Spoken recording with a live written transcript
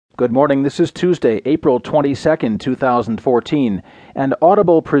Good morning. This is Tuesday, April 22nd, 2014, and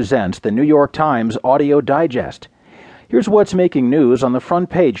Audible presents the New York Times Audio Digest. Here's what's making news on the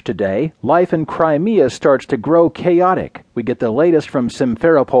front page today. Life in Crimea starts to grow chaotic. We get the latest from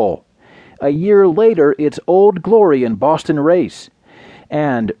Simferopol. A year later, it's Old Glory in Boston race.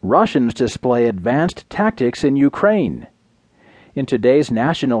 And Russians display advanced tactics in Ukraine. In today's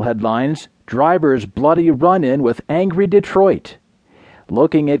national headlines, drivers bloody run-in with angry Detroit.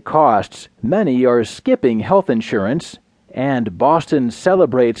 Looking at costs, many are skipping health insurance, and Boston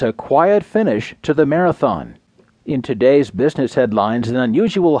celebrates a quiet finish to the marathon. In today's business headlines, an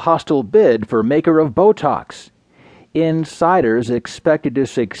unusual hostile bid for maker of Botox. Insiders expected to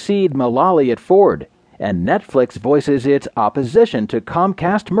succeed Mullally at Ford, and Netflix voices its opposition to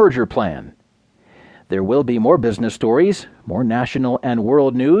Comcast merger plan. There will be more business stories, more national and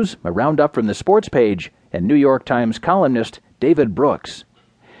world news, a roundup from the sports page, and New York Times columnist David Brooks.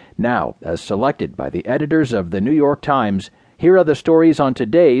 Now, as selected by the editors of the New York Times, here are the stories on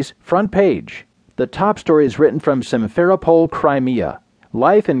today's front page. The top story is written from Simferopol, Crimea.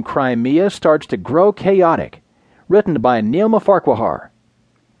 Life in Crimea starts to grow chaotic. Written by Neil Farquhar.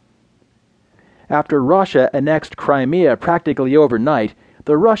 After Russia annexed Crimea practically overnight,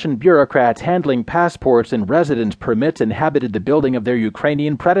 the Russian bureaucrats handling passports and residence permits inhabited the building of their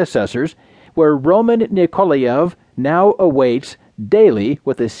Ukrainian predecessors, where Roman Nikolaev now awaits daily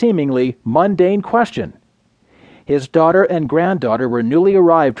with a seemingly mundane question. His daughter and granddaughter were newly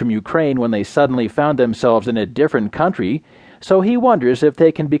arrived from Ukraine when they suddenly found themselves in a different country, so he wonders if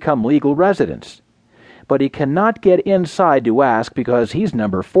they can become legal residents. But he cannot get inside to ask because he's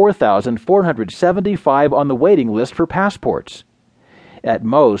number 4,475 on the waiting list for passports. At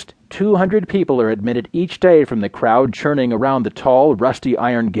most, 200 people are admitted each day from the crowd churning around the tall, rusty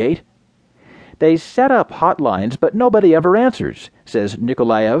iron gate. They set up hotlines, but nobody ever answers, says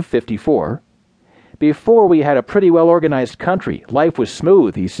Nikolaev, 54. Before we had a pretty well-organized country. Life was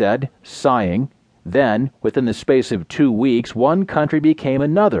smooth, he said, sighing. Then, within the space of 2 weeks, one country became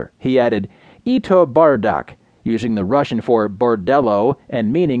another. He added, Ito bardak, using the Russian for bordello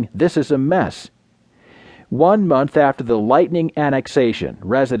and meaning this is a mess. 1 month after the lightning annexation,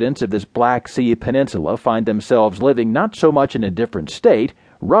 residents of this Black Sea peninsula find themselves living not so much in a different state,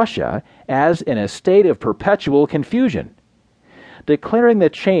 Russia, as in a state of perpetual confusion. Declaring the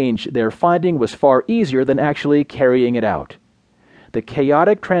change they're finding was far easier than actually carrying it out. The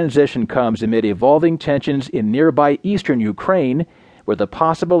chaotic transition comes amid evolving tensions in nearby eastern Ukraine, where the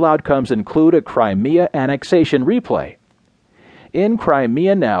possible outcomes include a Crimea annexation replay. In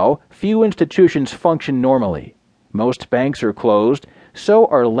Crimea now, few institutions function normally. Most banks are closed, so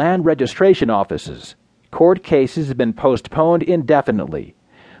are land registration offices. Court cases have been postponed indefinitely.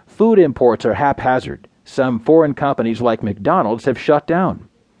 Food imports are haphazard. Some foreign companies like McDonald's have shut down.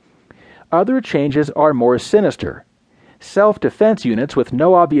 Other changes are more sinister. Self-defense units with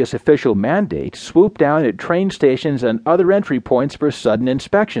no obvious official mandate swoop down at train stations and other entry points for sudden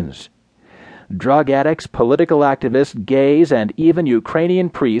inspections. Drug addicts, political activists, gays, and even Ukrainian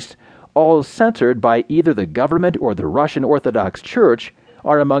priests, all censored by either the government or the Russian Orthodox Church,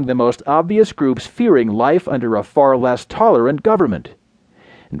 are among the most obvious groups fearing life under a far less tolerant government.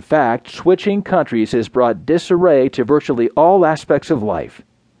 In fact, switching countries has brought disarray to virtually all aspects of life.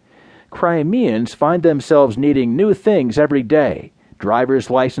 Crimeans find themselves needing new things every day: driver's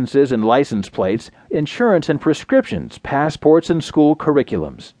licenses and license plates, insurance and prescriptions, passports and school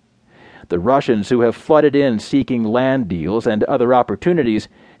curriculums. The Russians who have flooded in seeking land deals and other opportunities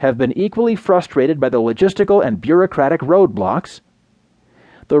have been equally frustrated by the logistical and bureaucratic roadblocks.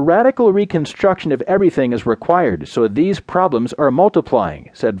 The radical reconstruction of everything is required, so these problems are multiplying,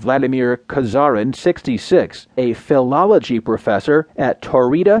 said Vladimir Kazarin, 66, a philology professor at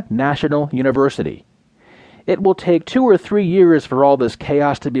Taurida National University. It will take 2 or 3 years for all this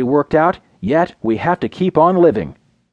chaos to be worked out, yet we have to keep on living.